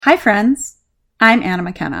Hi friends, I'm Anna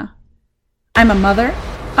McKenna. I'm a mother,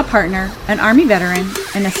 a partner, an Army veteran,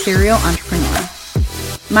 and a serial entrepreneur.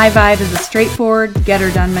 My vibe is a straightforward,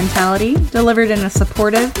 get-her-done mentality delivered in a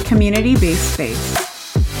supportive, community-based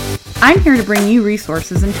space. I'm here to bring you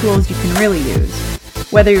resources and tools you can really use,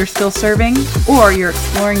 whether you're still serving or you're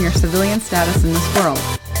exploring your civilian status in this world.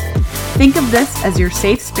 Think of this as your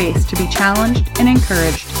safe space to be challenged and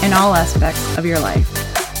encouraged in all aspects of your life.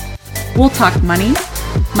 We'll talk money,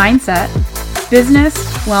 mindset, business,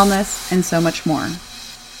 wellness, and so much more.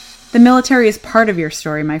 The military is part of your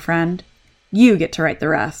story, my friend. You get to write the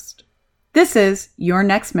rest. This is Your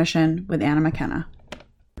Next Mission with Anna McKenna.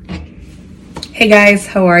 Hey guys,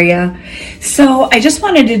 how are ya? So I just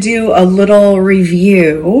wanted to do a little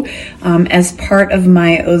review. As part of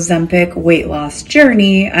my Ozempic weight loss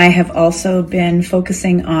journey, I have also been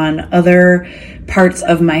focusing on other parts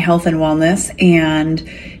of my health and wellness and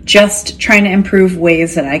just trying to improve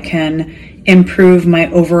ways that I can improve my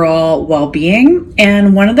overall well-being.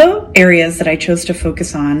 And one of the areas that I chose to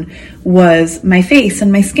focus on was my face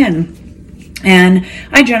and my skin. And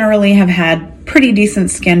I generally have had pretty decent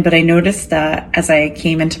skin, but I noticed that as I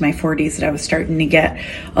came into my 40s that I was starting to get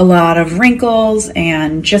a lot of wrinkles,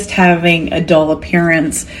 and just having a dull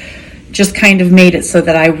appearance just kind of made it so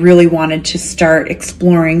that I really wanted to start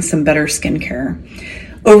exploring some better skincare.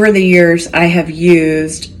 Over the years, I have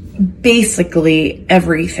used basically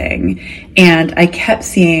everything, and I kept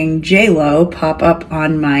seeing J-Lo pop up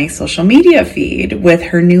on my social media feed with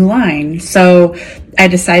her new line. So I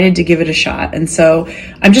decided to give it a shot. And so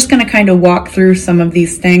I'm just going to kind of walk through some of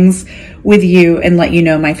these things with you and let you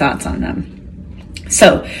know my thoughts on them.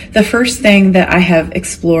 So the first thing that I have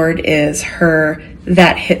explored is her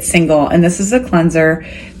That Hit Single. And this is a cleanser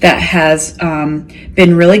that has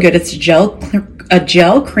been really good. It's a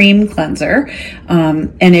gel cream cleanser,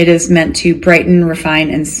 and it is meant to brighten, refine,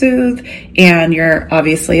 and soothe. And you're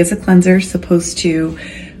obviously, as a cleanser, supposed to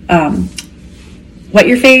wet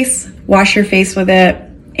your face, wash your face with it,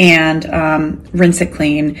 and rinse it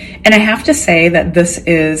clean. And I have to say that this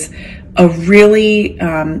is a really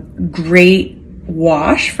great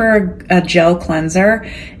wash for a gel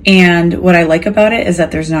cleanser. And what I like about it is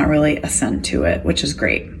that there's not really a scent to it, which is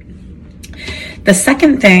great. The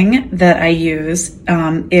second thing that I use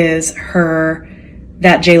is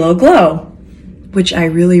that J-Lo Glow, which I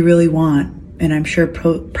really, really want. And I'm sure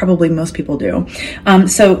probably most people do.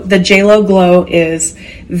 So the J-Lo Glow is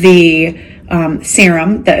the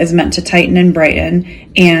serum that is meant to tighten and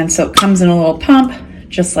brighten. And so it comes in a little pump,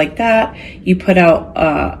 just like that. You put out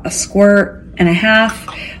a squirt and a half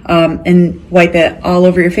and wipe it all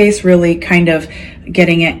over your face, really kind of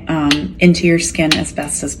getting it into your skin as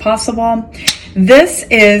best as possible. This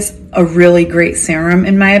is a really great serum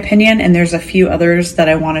in my opinion, and there's a few others that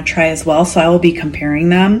I want to try as well, so I will be comparing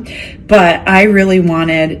them. But I really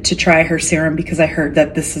wanted to try her serum because I heard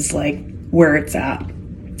that this is like where it's at.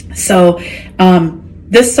 So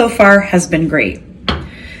this so far has been great.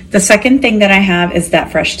 The second thing that I have is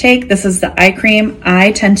That Fresh Take. This is the eye cream.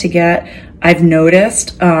 I tend to get, I've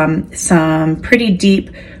noticed some pretty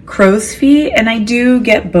deep crow's feet, and I do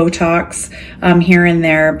get Botox here and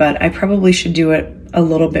there, but I probably should do it a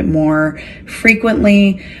little bit more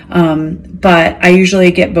frequently. But I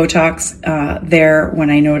usually get Botox there when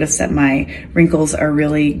I notice that my wrinkles are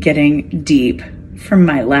really getting deep from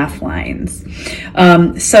my laugh lines.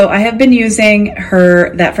 So I have been using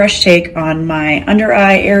That Fresh Take on my under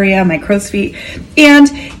eye area, my crow's feet. And,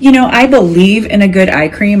 you know, I believe in a good eye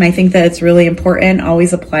cream. I think that it's really important.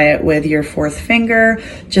 Always apply it with your fourth finger,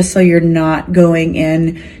 just so you're not going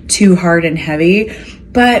in too hard and heavy.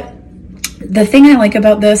 But the thing I like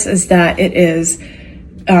about this is that it is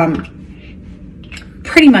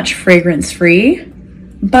pretty much fragrance free.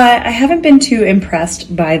 But I haven't been too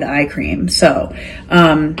impressed by the eye cream. So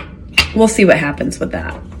we'll see what happens with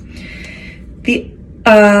that. The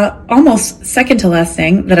almost second to last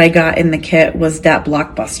thing that I got in the kit was that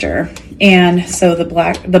Blockbuster. And so the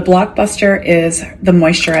Blockbuster is the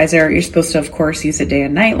moisturizer. You're supposed to, of course, use it day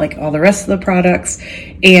and night like all the rest of the products.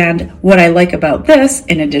 And what I like about this,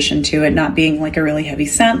 in addition to it not being like a really heavy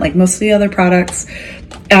scent like most of the other products,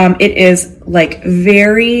 it is like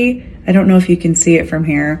very, I don't know if you can see it from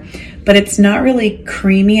here, but it's not really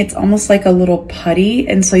creamy. It's almost like a little putty.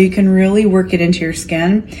 And so you can really work it into your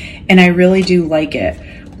skin. And I really do like it.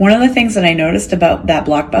 One of the things that I noticed about that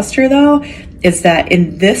Blockbuster though, is that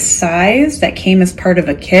in this size that came as part of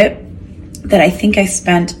a kit that I think I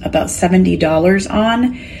spent about $70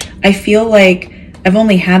 on, I feel like I've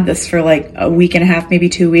only had this for like a week and a half, maybe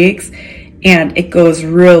 2 weeks, and it goes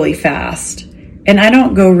really fast. And I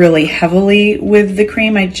don't go really heavily with the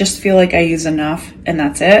cream. I just feel like I use enough and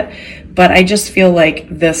that's it. But I just feel like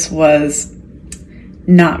this was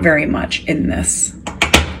not very much in this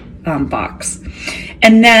box.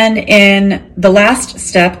 And then in the last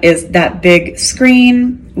step is that big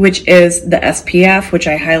screen, which is the SPF, which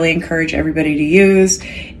I highly encourage everybody to use.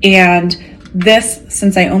 And this,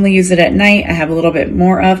 since I only use it at night, I have a little bit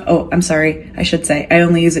more of, oh, I'm sorry, I should say, I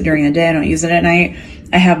only use it during the day, I don't use it at night.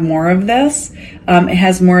 I have more of this. It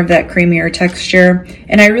has more of that creamier texture,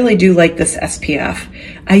 and I really do like this SPF.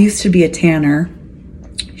 I used to be a tanner.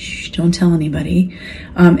 Shh, don't tell anybody.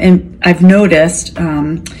 And I've noticed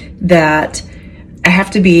that I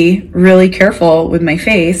have to be really careful with my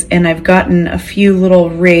face, and I've gotten a few little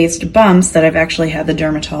raised bumps that I've actually had the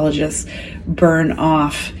dermatologist burn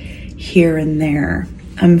off here and there.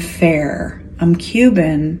 I'm fair. I'm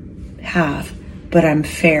Cuban, half, but I'm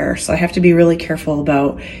fair. So I have to be really careful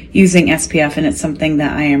about using SPF, and it's something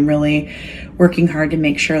that I am really working hard to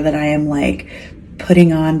make sure that I am like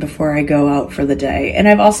putting on before I go out for the day. And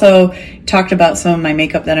I've also talked about some of my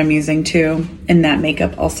makeup that I'm using too, and that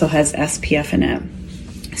makeup also has SPF in it.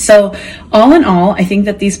 So all in all, I think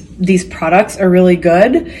that these products are really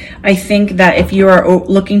good. I think that if you are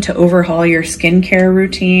looking to overhaul your skincare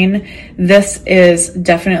routine, this is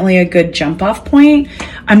definitely a good jump off point.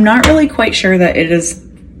 I'm not really quite sure that it is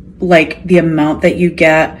like the amount that you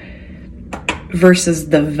get versus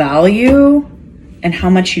the value and how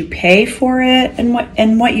much you pay for it,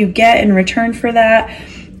 and what you get in return for that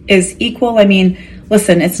is equal. I mean,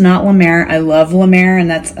 listen, it's not La Mer. I love La Mer, and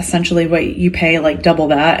that's essentially what you pay, like double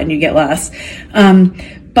that and you get less.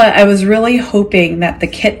 But I was really hoping that the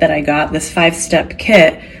kit that I got, this 5-step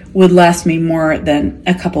kit, would last me more than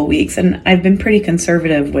a couple weeks. And I've been pretty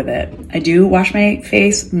conservative with it. I do wash my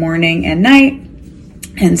face morning and night.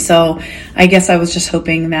 And so I guess I was just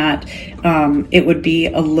hoping that it would be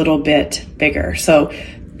a little bit bigger. So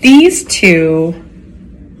these two,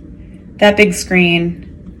 that big screen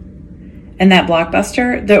and that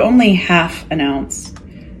Blockbuster, they're only half an ounce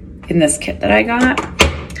in this kit that I got.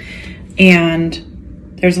 And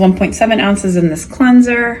there's 1.7 ounces in this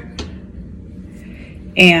cleanser.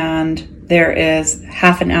 And there is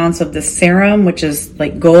half an ounce of the serum, which is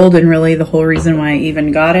like gold and really the whole reason why I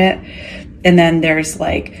even got it. And then there's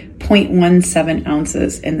like 0.17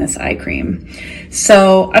 ounces in this eye cream.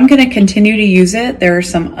 So I'm going to continue to use it. There are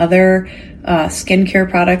some other skincare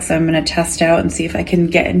products I'm going to test out and see if I can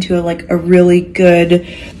get into a really good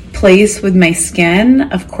place with my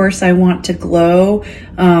skin. Of course, I want to glow,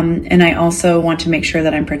 and I also want to make sure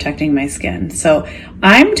that I'm protecting my skin. So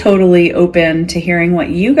I'm totally open to hearing what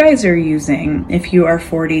you guys are using if you are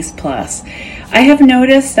 40s plus. I have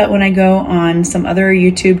noticed that when I go on some other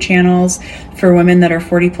YouTube channels for women that are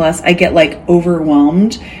 40 plus, I get like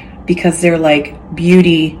overwhelmed because they're like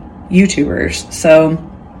beauty YouTubers. So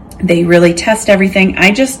they really test everything.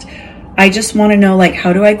 I just want to know, like,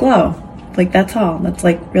 how do I glow? Like, that's all. That's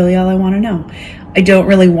like really all I want to know. I don't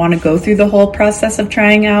really want to go through the whole process of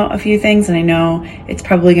trying out a few things. And I know it's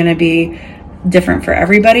probably going to be different for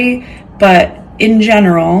everybody, but in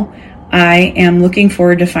general, I am looking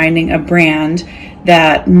forward to finding a brand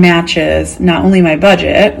that matches not only my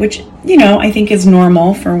budget, which, you know, I think is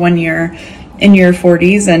normal for when you're in your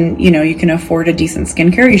 40s and, you know, you can afford a decent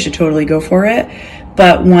skincare, you should totally go for it.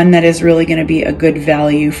 But one that is really going to be a good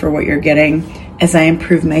value for what you're getting as I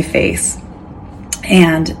improve my face.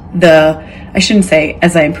 And I shouldn't say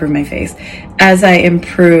as I improve my face, as I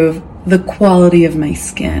improve the quality of my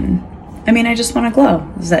skin. I mean, I just want to glow.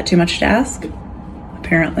 Is that too much to ask?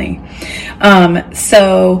 Apparently.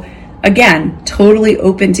 So again, totally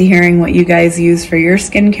open to hearing what you guys use for your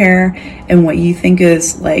skincare and what you think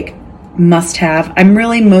is like must have. I'm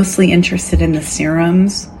really mostly interested in the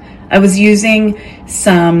serums. I was using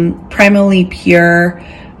some Primally Pure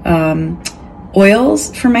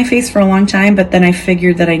oils for my face for a long time, but then I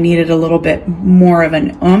figured that I needed a little bit more of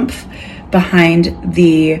an oomph behind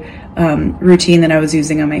the routine that I was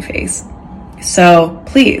using on my face. So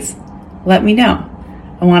please let me know.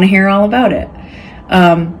 I want to hear all about it.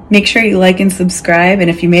 Make sure you like and subscribe. And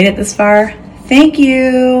if you made it this far, thank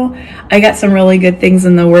you. I got some really good things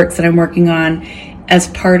in the works that I'm working on as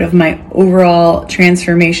part of my overall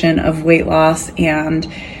transformation of weight loss and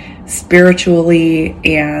spiritually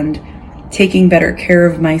and taking better care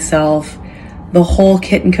of myself, the whole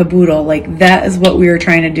kit and caboodle. Like, that is what we are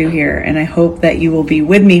trying to do here, and I hope that you will be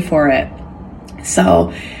with me for it.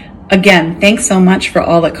 So again, thanks so much for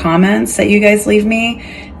all the comments that you guys leave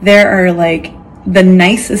me. There are like the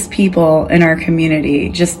nicest people in our community,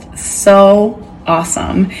 just so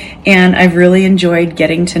awesome. And I've really enjoyed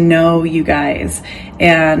getting to know you guys.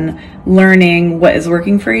 And learning what is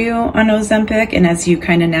working for you on Ozempic, and as you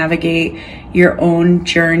kind of navigate your own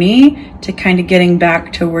journey to kind of getting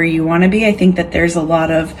back to where you want to be. I think that there's a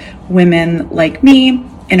lot of women like me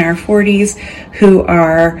in our 40s who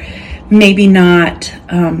are maybe not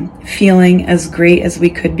feeling as great as we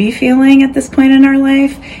could be feeling at this point in our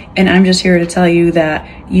life. And I'm just here to tell you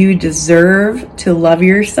that you deserve to love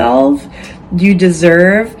yourself. You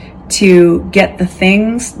deserve to get the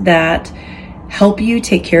things that help you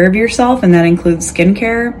take care of yourself, and that includes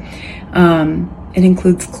skincare. It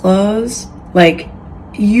includes clothes. Like,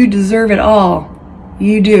 you deserve it all.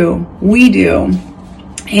 You do. We do.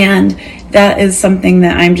 And that is something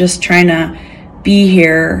that I'm just trying to be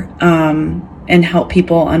here and help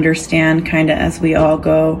people understand kind of as we all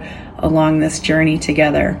go along this journey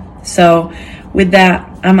together. So with that,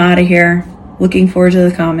 I'm out of here. Looking forward to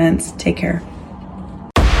the comments. Take care.